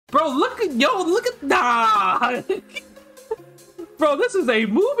Bro, look at nah. Bro, this is a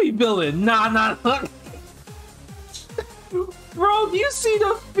movie villain. Nah. Bro, do you see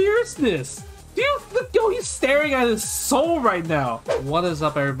the fierceness? Do you look? Yo, he's staring at his soul right now. What is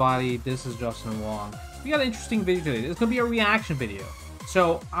up, everybody? This is Justin Wong. We got an interesting video today. It's gonna be a reaction video.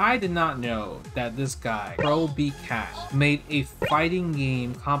 So I did not know that this guy, Pro B Cat, made a fighting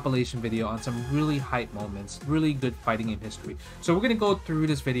game compilation video on some really hype moments, really good fighting game history. So we're gonna go through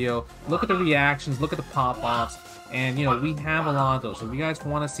this video, look at the reactions, look at the pop-offs, and you know, we have a lot of those. So if you guys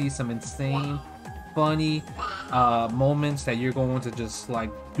want to see some insane, funny moments that you're going to just like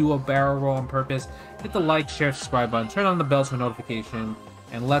do a barrel roll on purpose, hit the like, share, subscribe button, turn on the bells for notification,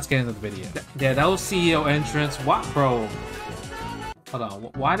 and let's get into the video. Yeah, that was CEO entrance. What, bro? Hold on,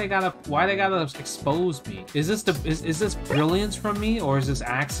 why they gotta expose me? Is this brilliance from me, or is this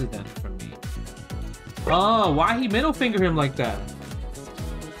accident from me? Oh, why he middle finger him like that?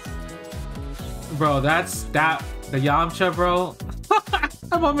 Bro, the Yamcha, bro.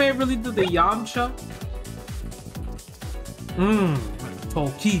 My man really did the Yamcha.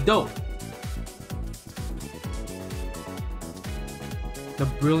 Tokido. The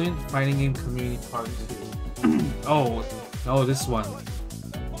brilliant fighting game community part 2. Oh, this one.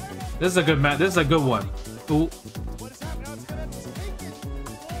 This is a good match. This is a good one. Ooh.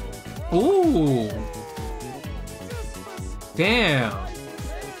 Ooh. Damn.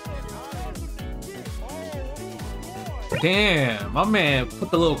 Damn. My man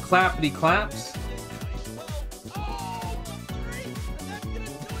put the little clappity claps.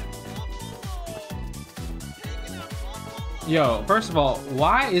 Yo, first of all,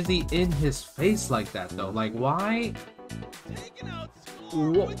 why is he in his face like that though? Like, why?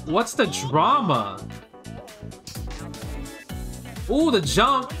 What's the drama? Ooh, the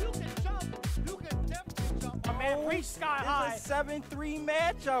jump. Man, reach sky high. It's a 7-3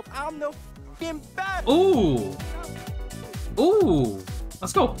 matchup. I'm the f***ing best. Ooh. Ooh.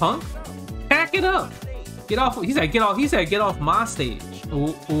 Let's go, Punk. Pack it up. Get off. He said, get off. He said, get off my stage.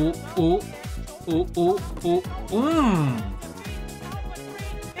 Ooh, ooh, ooh. Ooh, ooh, ooh.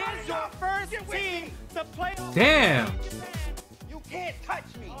 It's your first team to play. Damn. You can't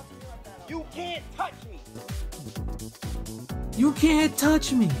touch me. You can't touch me. You can't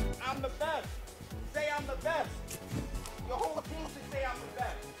touch me. I'm the best. Say I'm the best. Your whole team should say I'm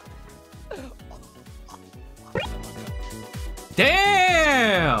the best.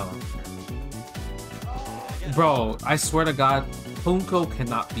 Damn. Bro, I swear to God, Punko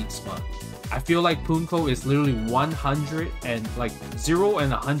cannot beat Smug. I feel like Punko is literally 100 and like 0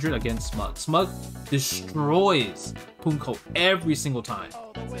 and 100 against Smug. Smug destroys Punko every single time.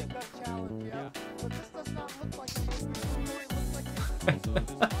 Oh, the wake up challenge, yeah. But this does not look like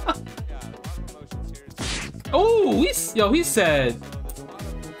Oh, he said.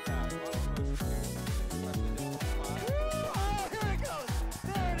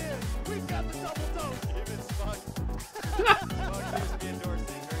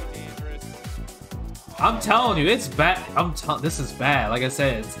 I'm telling you, it's bad. This is bad. Like I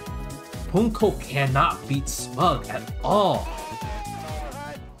said, Punko cannot beat Smug at all.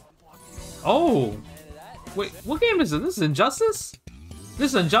 Oh, wait, what game is it? This is Injustice?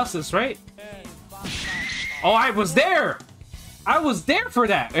 This is Injustice, right? Oh, I was there. I was there for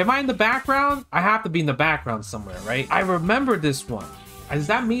that. Am I in the background? I have to be in the background somewhere, right? I remember this one. Is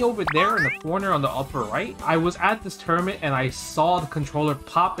that me over there in the corner on the upper right? I was at this tournament and I saw the controller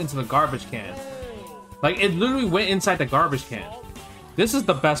pop into the garbage can. Like, it literally went inside the garbage can. This is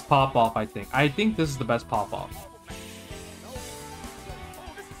the best pop-off, I think. I think this is the best pop-off.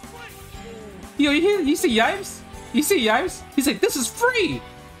 Yo, you see Yipes? You see Yipes? He's like, this is free!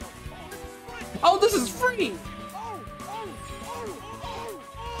 Oh, this is free!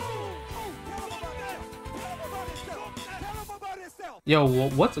 Yo,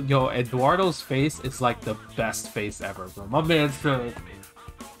 yo, Eduardo's face is like the best face ever, bro. My man's good.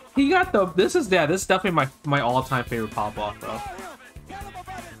 He got the. This is definitely my all-time favorite pop-off, bro.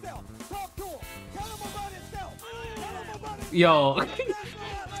 Yo,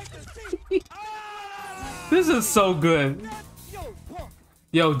 this is so good.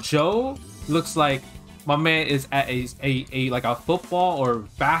 Yo, Joe looks like my man is at a like a football or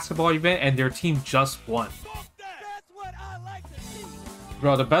basketball event, and their team just won.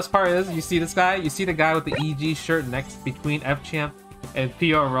 Bro, the best part is, you see this guy? You see the guy with the EG shirt next between F-Champ and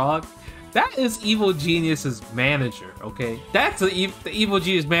PR Rog? That is Evil Genius's manager, okay? That's the Evil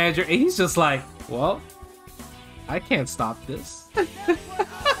Genius manager, and he's just like, well, I can't stop this.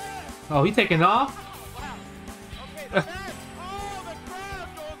 Oh, he taking off?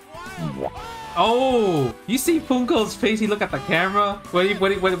 Oh, you see Punko's face? He look at the camera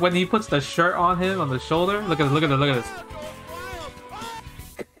when he puts the shirt on him on the shoulder. Look at this.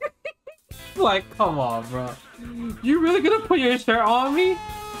 Like, come on, bro. You really gonna put your shirt on me?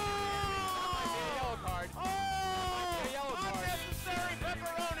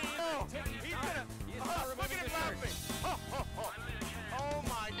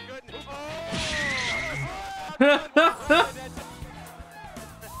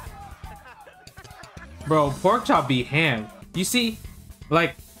 Bro, pork chop be ham. You see,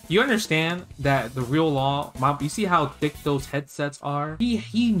 like, you understand that the real law. You see how thick those headsets are. He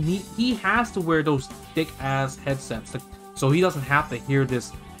has to wear those thick ass headsets, so he doesn't have to hear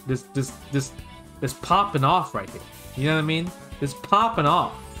this popping off right there. You know what I mean? This popping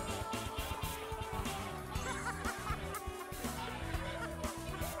off.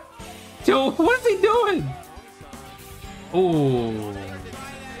 Yo, what is he doing? Oh.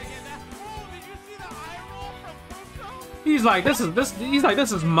 He's like, this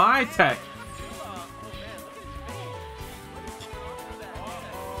is my tech.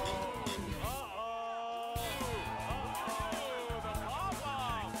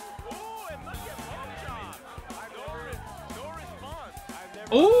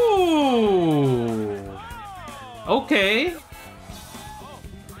 Ooh. Okay.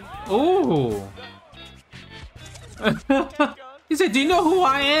 Ooh. He said, "Do you know who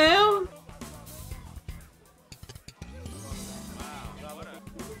I am?"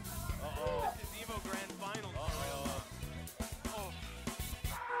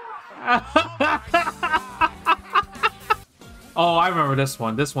 Oh, I remember this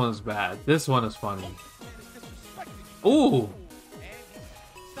one. This one is bad. This one is funny. Ooh.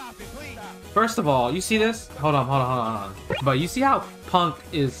 First of all, you see this? Hold on. But you see how Punk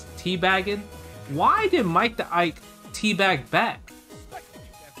is teabagging? Why did Mike the Ike teabag back?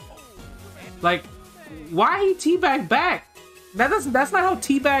 Like, why he teabag back? That's not how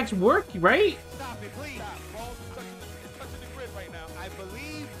teabags work, right?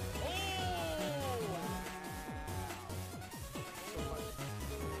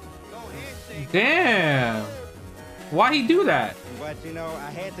 Damn. Why he do that? But you know,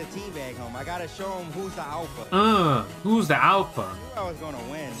 I had to teabag him. I gotta show him who's the alpha. Who's the alpha? I knew I was gonna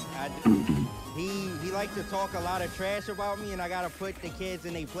win. He liked to talk a lot of trash about me, and I gotta put the kids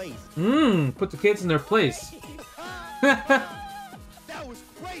in their place. Put the kids in their place. That was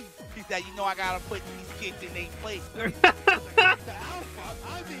great. He said, "You know, I gotta put these kids in their place." The alpha.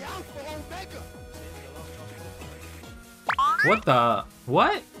 I'm the alpha omega. What the?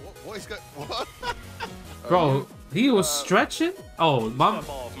 What? Boy's got what? Bro, he was stretching? Oh,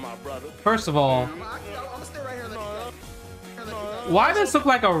 first of all, why does this look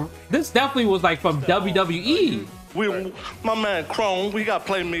like a... This definitely was like from WWE. My man Chrome, we got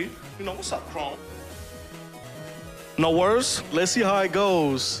play me. You know, what's up, Chrome? No words? Let's see how it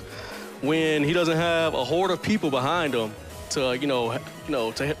goes when he doesn't have a horde of people behind him to,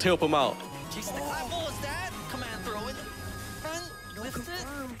 to help him out.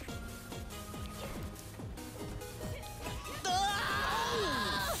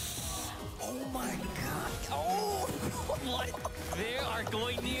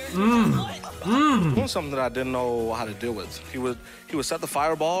 Doing something that I didn't know how to deal with. He would set the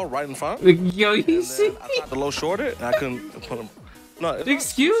fireball right in front. Yo, you see? I tried to low short it, and I couldn't put him. No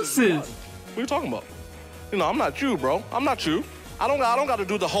Excuses. What are you talking about? You know, I'm not you, bro. I'm not you. I don't got to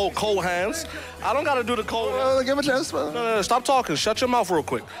do the whole cold hands. I don't got to do the cold. Give him a chance, man. No, stop talking. Shut your mouth real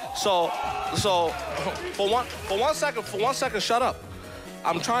quick. So, for one second, shut up.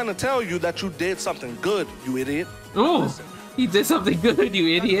 I'm trying to tell you that you did something good, you idiot. Ooh, he did something good,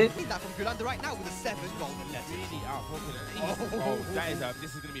 you idiot. This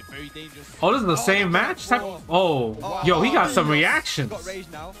is gonna be very dangerous. Oh, this is the same match? Oh, yo, he got some reactions.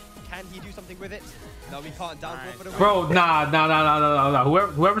 Can he do something with it? No, we can't down for the win. Bro, nah.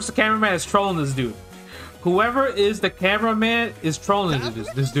 Whoever's the cameraman is trolling this dude. Whoever is the cameraman is trolling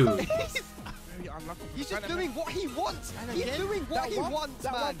this dude. He's just doing what he wants. He's doing what he wants,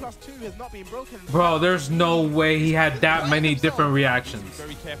 man. That 1+2 has not been broken. Bro, there's no way he had that many different reactions.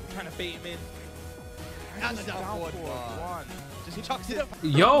 Very careful, trying to bait him in. And the down forward one. Just chucks it.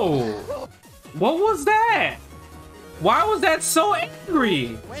 Yo, what was that? Why was that so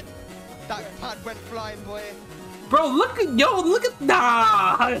angry? That pad went flying, boy. Bro, look at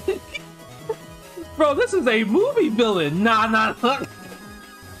nah. Bro, this is a movie villain. Nah.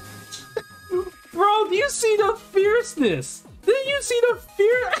 Bro, do you see the fierceness? Did you see the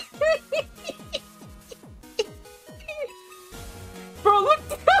fear? Bro, look.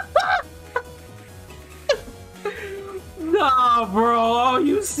 Nah, bro. Are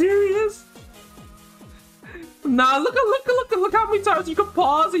you serious? Nah, look how many times you can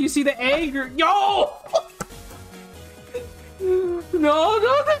pause and you see the anger. Yo! No.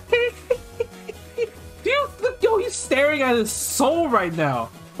 Dude, yo, he's staring at his soul right now.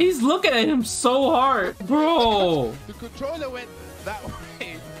 He's looking at him so hard. Bro. The controller went that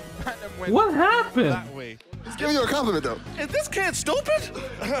way. Random went What happened? that way. He's giving you a compliment, though. Is this kid stupid?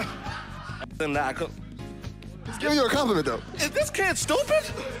 Then I could. He's giving you a compliment, though. Is this kid stupid?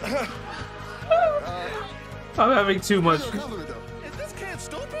 I'm having too much. He's giving you a compliment, though. Is this kid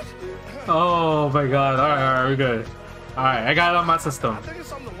stupid? Oh my god. Alright, we're good. Alright, I got it on my system. I think there's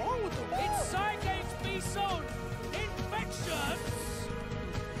something wrong with him. It's Cygate's B-Zone Infections!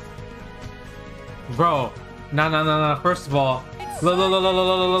 Bro. No. First of all.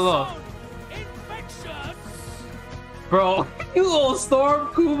 Look. Infections! Bro, you little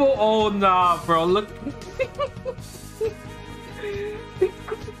Storm Kubo. Oh nah, bro. Look.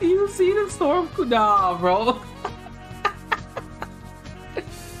 You see the Storm Kubo? Nah, bro.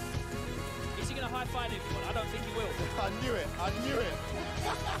 Is he gonna high-five everyone? I don't think he will. I knew it.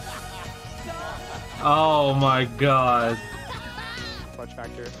 Oh my god. Clutch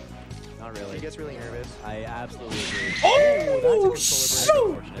factor. Not really. He gets really nervous. I absolutely agree. Oh, That's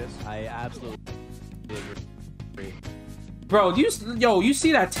shoot! unfortunate. I absolutely agree. Bro, you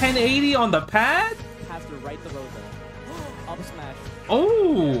see that 1080 on the pad? Has to right the road though. Up smash.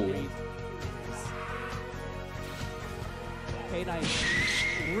 Oh,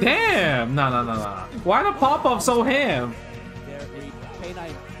 K9. damn. Nah. Why the pop-up so ham? There,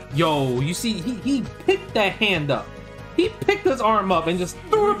 K9. Yo, you see, he picked that hand up. He picked his arm up and just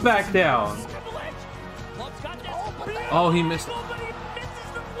threw it back down. Oh, he missed.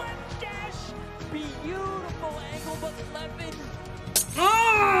 Beautiful angle, but Levin.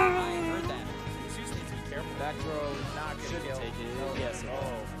 Ah! I heard that. Zeus needs to be careful. Back throw, not gonna kill. Take it. Oh, yes. Oh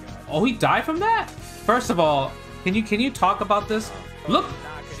my god. Oh, he died from that? First of all, can you talk about this? Look,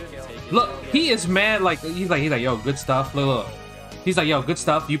 he is mad. Like he's like, yo, good stuff. Look. He's like, yo, good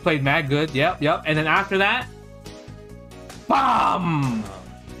stuff. You played mad good. Yep. And then after that, BAM!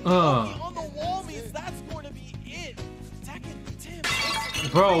 On the wall means that's going to be it. Attacking Tim.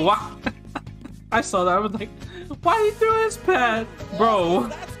 Bro, why? I saw that. I was like, why he threw his pad? Bro,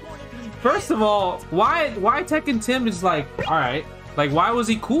 first of all, why Tekken Tim is like, alright. Like, why was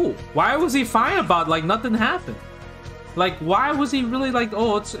he cool? Why was he fine about like nothing happened? Like, why was he really like,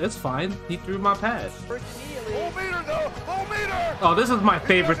 oh, it's fine. He threw my pad. Whole meter though. Whole meter. Oh, this is my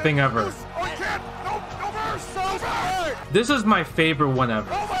favorite thing ever. Oh, he can't. No burst. So smart. This is my favorite one ever.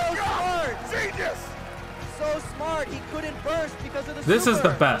 Oh my god. Genius. So smart, he couldn't burst because of the This is the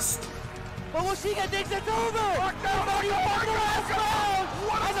super. best. But Washiga thinks it's over! Fuck no, Nobody no, wants the no, last no. round!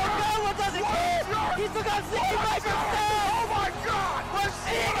 What And is the that? Gawa doesn't care! He's still got 65%! Oh my god.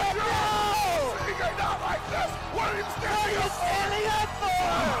 Washiga, no! Washiga not like this. What are you What standing are you up for? standing up for?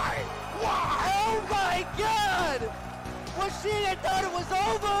 Why? Oh my god! Washiga thought it was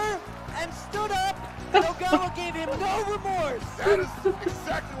over and stood up, and Ogawa gave him no remorse! That is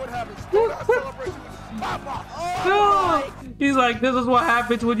exactly what happens. Do that celebration with Papa. Oh my... He's like, this is what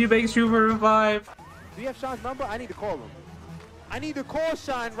happens when you make Super Revive. Do you have Sean's number? I need to call him. I need to call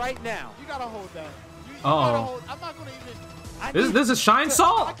Sean right now. You gotta hold that. You Uh-oh. gotta hold. I'm not gonna even. This is Shine I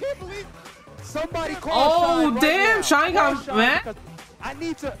Salt. can't believe. Somebody call Oh, Sean right damn, now. Shine Call got Sean mad. because I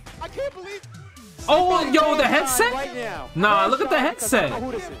need to... I can't believe. Oh, Somebody yo, call the Sean headset? Right now. Nah, Call look at the Sean because I headset. don't know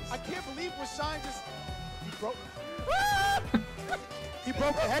who this is. I can't believe what Shine just. He broke. He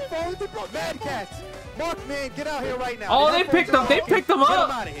broke the headphones. He broke Mad Cats. Mark, man, get out here right now. Oh, The they headphones picked him. are They broken. picked him Get him up.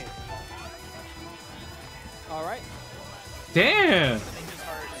 out of here. All right. Damn. Now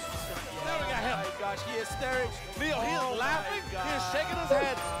we got him. Oh my gosh, he is staring. Leo, he is laughing. He is shaking his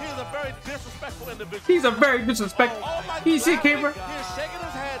head. He is a very disrespectful individual. He's a very disrespectful. Oh my You see, laughing. camera? He is shaking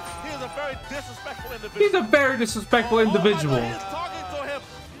his head. He is a very disrespectful individual. He's a very disrespectful Oh my individual. God, he is talking to him.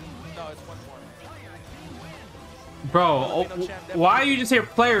 No, it's one more. Bro, oh, why you just hear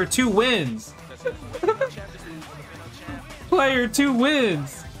player 2 wins? Player 2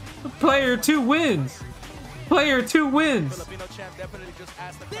 wins. Player 2 wins. Player 2 wins. Filipino champ definitely just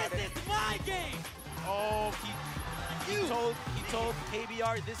asked the This candidate. is my game! Oh, he told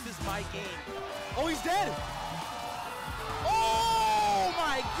KBR, this is my game. Oh, he's dead. Oh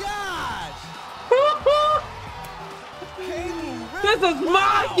my gosh. This is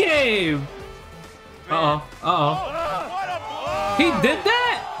my game. Uh-oh. Uh-oh. What a He did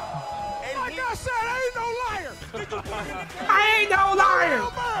that? Like I said, I ain't no liar. I ain't no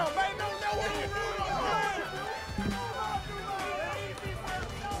liar.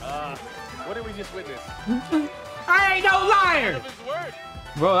 What did we just witness? I ain't no liar. His word.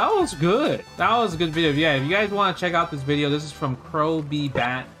 Bro, that was good. That was a good video. Yeah, if you guys want to check out this video, this is from Crow B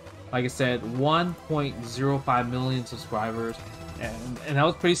Bat. Like I said, 1.05 million subscribers. And that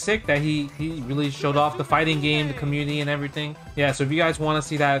was pretty sick that he really showed off the fighting game, the community, and everything. Yeah, so if you guys want to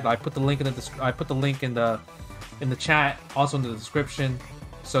see that, I put the link in the chat, also in the description.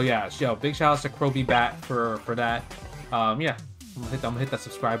 So yeah, yo, big shout outs to Crow B Bat for that. Yeah, I'm gonna hit that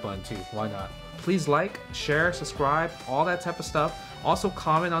subscribe button too. Why not? Please like, share, subscribe, all that type of stuff. Also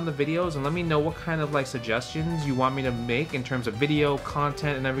comment on the videos and let me know what kind of like suggestions you want me to make in terms of video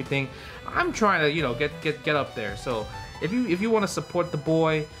content and everything. I'm trying to, you know, get up there. So if you want to support the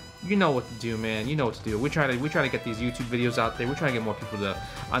boy, you know what to do, man. You know what to do. We try to get these YouTube videos out there. We're trying to get more people to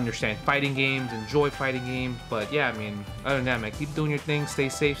understand fighting games, enjoy fighting games. But yeah, I mean, other than that, man, keep doing your thing. Stay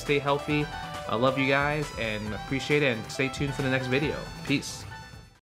safe, stay healthy. I love you guys and appreciate it. And stay tuned for the next video. Peace.